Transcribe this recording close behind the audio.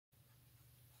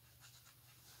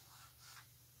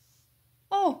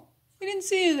didn't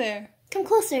see you there. Come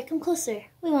closer, come closer.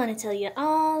 We want to tell you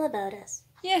all about us.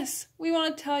 Yes, we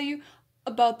want to tell you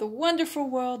about the wonderful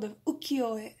world of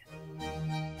ukiyo-e.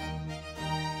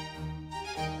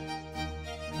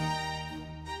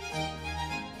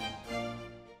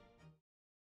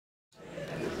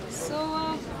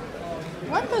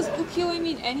 What does ukiyo-e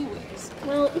mean anyways?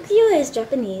 Well, ukiyo-e is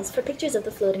Japanese for pictures of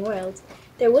the floating world.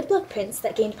 They're woodblock prints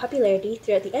that gained popularity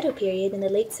throughout the Edo period in the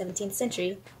late 17th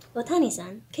century.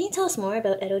 Otani-san, can you tell us more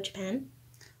about Edo Japan?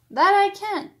 That I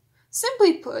can.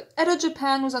 Simply put, Edo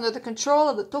Japan was under the control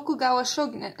of the Tokugawa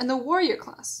shogunate and the warrior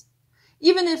class,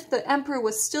 even if the emperor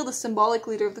was still the symbolic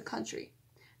leader of the country.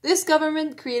 This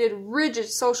government created rigid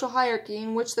social hierarchy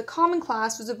in which the common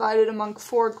class was divided among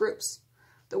 4 groups.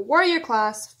 The warrior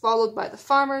class, followed by the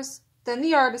farmers, then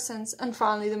the artisans, and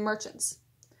finally the merchants.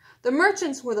 The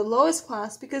merchants were the lowest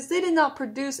class because they did not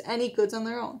produce any goods on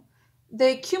their own.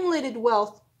 They accumulated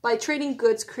wealth by trading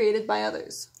goods created by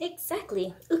others.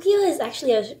 Exactly. Ukiyo-e is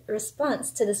actually a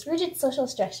response to this rigid social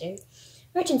structure.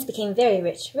 Merchants became very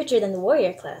rich, richer than the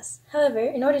warrior class. However,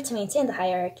 in order to maintain the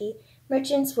hierarchy,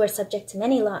 merchants were subject to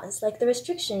many laws, like the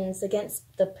restrictions against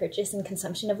the purchase and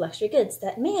consumption of luxury goods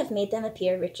that may have made them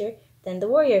appear richer than the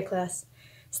warrior class.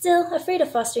 Still, afraid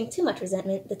of fostering too much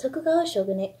resentment, the Tokugawa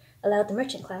shogunate allowed the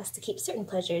merchant class to keep certain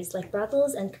pleasures like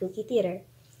brothels and kabuki theater.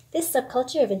 This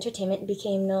subculture of entertainment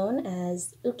became known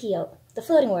as ukiyo, the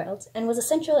floating world, and was a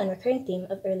central and recurring theme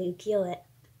of early ukiyo-e.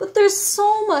 But there's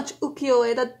so much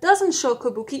ukiyo-e that doesn't show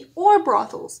kabuki or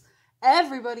brothels.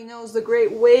 Everybody knows the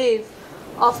Great Wave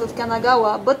off of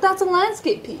Kanagawa, but that's a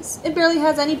landscape piece. It barely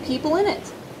has any people in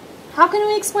it. How can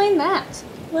we explain that?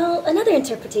 Well, another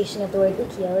interpretation of the word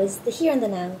ukiyo is the here and the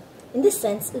now. In this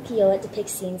sense, ukiyo-e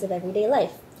depicts scenes of everyday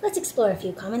life. Let's explore a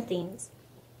few common themes.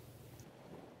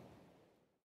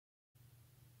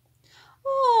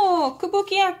 Oh,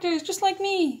 kabuki actors, just like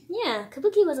me. Yeah,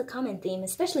 kabuki was a common theme,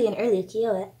 especially in early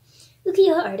ukiyo-e.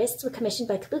 Ukiyo-e artists were commissioned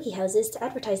by kabuki houses to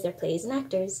advertise their plays and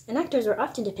actors were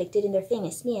often depicted in their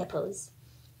famous mie pose.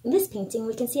 In this painting,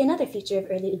 we can see another feature of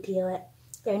early ukiyo-e.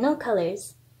 There are no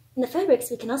colors. In the fabrics,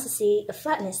 we can also see a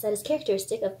flatness that is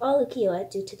characteristic of all ukiyo-e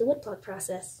due to the woodblock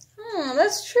process.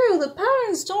 That's true. The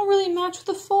patterns don't really match with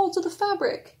the folds of the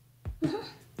fabric.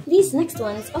 These next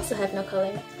ones also have no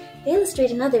color. They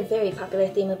illustrate another very popular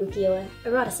theme of ukiyo-e,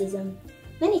 eroticism.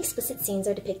 Many explicit scenes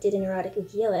are depicted in erotic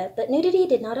ukiyo-e, but nudity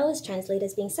did not always translate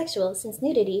as being sexual since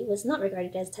nudity was not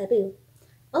regarded as taboo.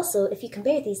 Also, if you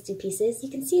compare these two pieces, you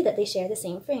can see that they share the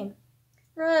same frame.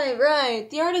 Right.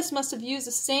 The artist must have used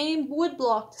the same wood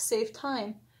block to save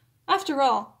time. After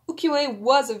all, ukiyo-e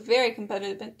was a very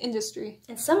competitive industry.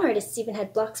 And some artists even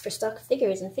had blocks for stock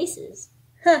figures and faces.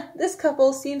 This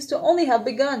couple seems to only have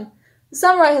begun. The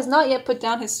samurai has not yet put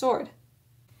down his sword.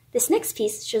 This next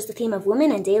piece shows the theme of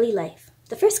women and daily life.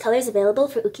 The first colors available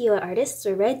for ukiyo-e artists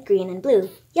were red, green, and blue.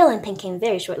 Yellow and pink came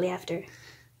very shortly after.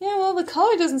 Yeah, well, the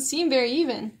color doesn't seem very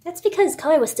even. That's because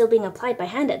color was still being applied by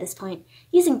hand at this point.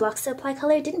 Using blocks to apply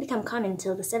color didn't become common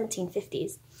until the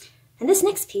 1750s. And this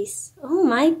next piece, oh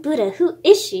my Buddha, who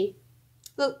is she?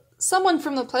 Someone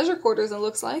from the pleasure quarters, it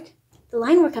looks like. The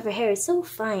line work of her hair is so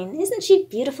fine. Isn't she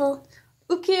beautiful?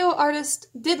 Ukiyo artists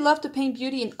did love to paint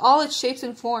beauty in all its shapes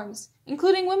and forms,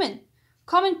 including women.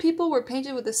 Common people were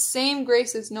painted with the same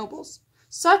grace as nobles.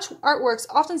 Such artworks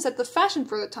often set the fashion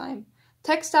for the time.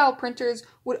 Textile printers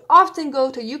would often go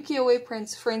to ukiyo-e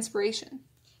prints for inspiration.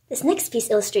 This next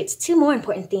piece illustrates 2 more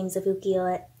important themes of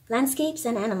ukiyo-e, landscapes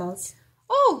and animals.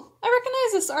 Oh, I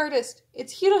recognize this artist.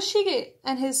 It's Hiroshige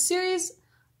and his series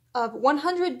of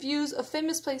 100 views of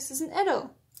famous places in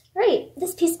Edo. Right,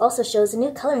 this piece also shows a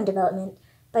new coloring development.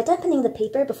 By dampening the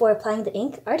paper before applying the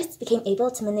ink, artists became able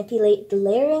to manipulate the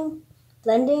layering,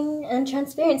 blending, and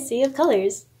transparency of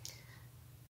colors.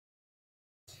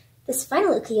 This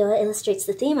final ukiyo-e illustrates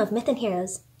the theme of myth and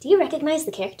heroes. Do you recognize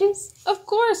the characters? Of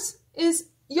course! Is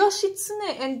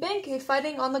Yoshitsune and Benkei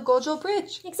fighting on the Gojo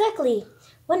Bridge? Exactly!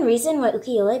 One reason why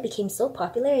ukiyo-e became so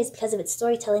popular is because of its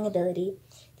storytelling ability.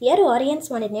 The Edo audience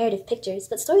wanted narrative pictures,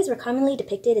 but stories were commonly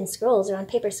depicted in scrolls or on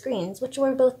paper screens, which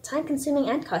were both time-consuming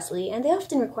and costly, and they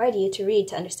often required you to read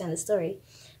to understand the story.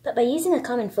 But by using a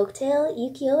common folktale,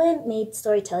 ukiyo-e made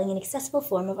storytelling an accessible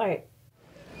form of art.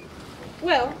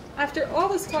 Well, after all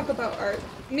this talk about art,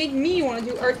 it made me want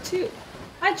to do art too.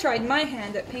 I tried my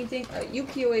hand at painting a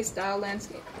ukiyo-e style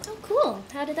landscape. Oh cool,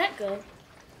 how did that go?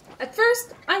 At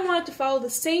first, I wanted to follow the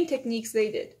same techniques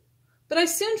they did, but I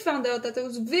soon found out that it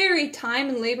was very time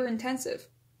and labor intensive.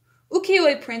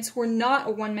 Ukiyo-e prints were not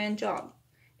a one-man job.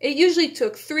 It usually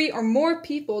took 3 or more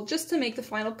people just to make the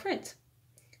final print.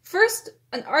 First,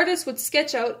 an artist would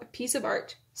sketch out a piece of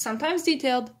art, sometimes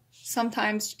detailed,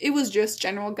 Sometimes it was just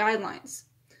general guidelines.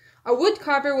 A wood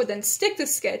carver would then stick the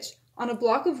sketch on a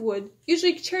block of wood,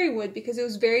 usually cherry wood because it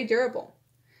was very durable.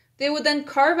 They would then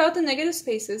carve out the negative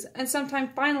spaces and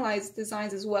sometimes finalize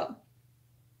designs as well.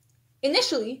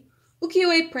 Initially,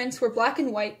 ukiyo-e prints were black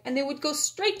and white and they would go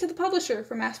straight to the publisher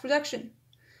for mass production.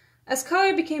 As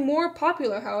color became more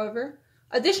popular, however,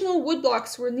 additional wood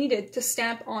blocks were needed to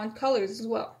stamp on colors as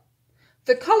well.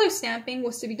 The color stamping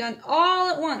was to be done all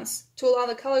at once to allow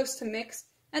the colors to mix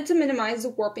and to minimize the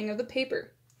warping of the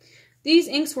paper. These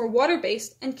inks were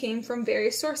water-based and came from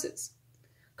various sources.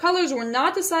 Colors were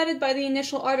not decided by the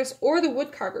initial artist or the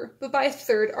woodcarver, but by a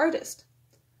third artist.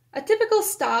 A typical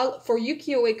style for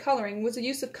ukiyo-e coloring was the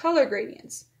use of color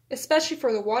gradients, especially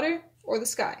for the water or the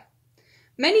sky.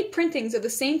 Many printings of the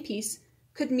same piece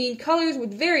could mean colors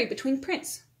would vary between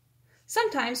prints.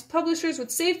 Sometimes publishers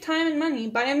would save time and money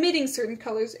by omitting certain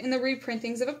colors in the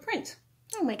reprintings of a print.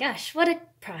 Oh my gosh, what a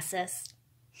process.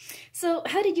 So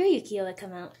how did your ukiyo-e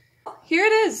come out? Here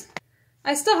it is.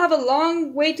 I still have a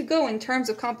long way to go in terms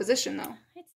of composition, though.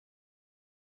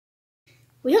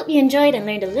 We hope you enjoyed and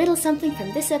learned a little something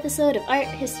from this episode of Art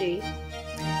History.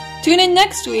 Tune in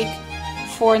next week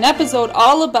for an episode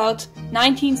all about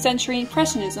 19th century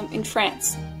Impressionism in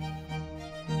France.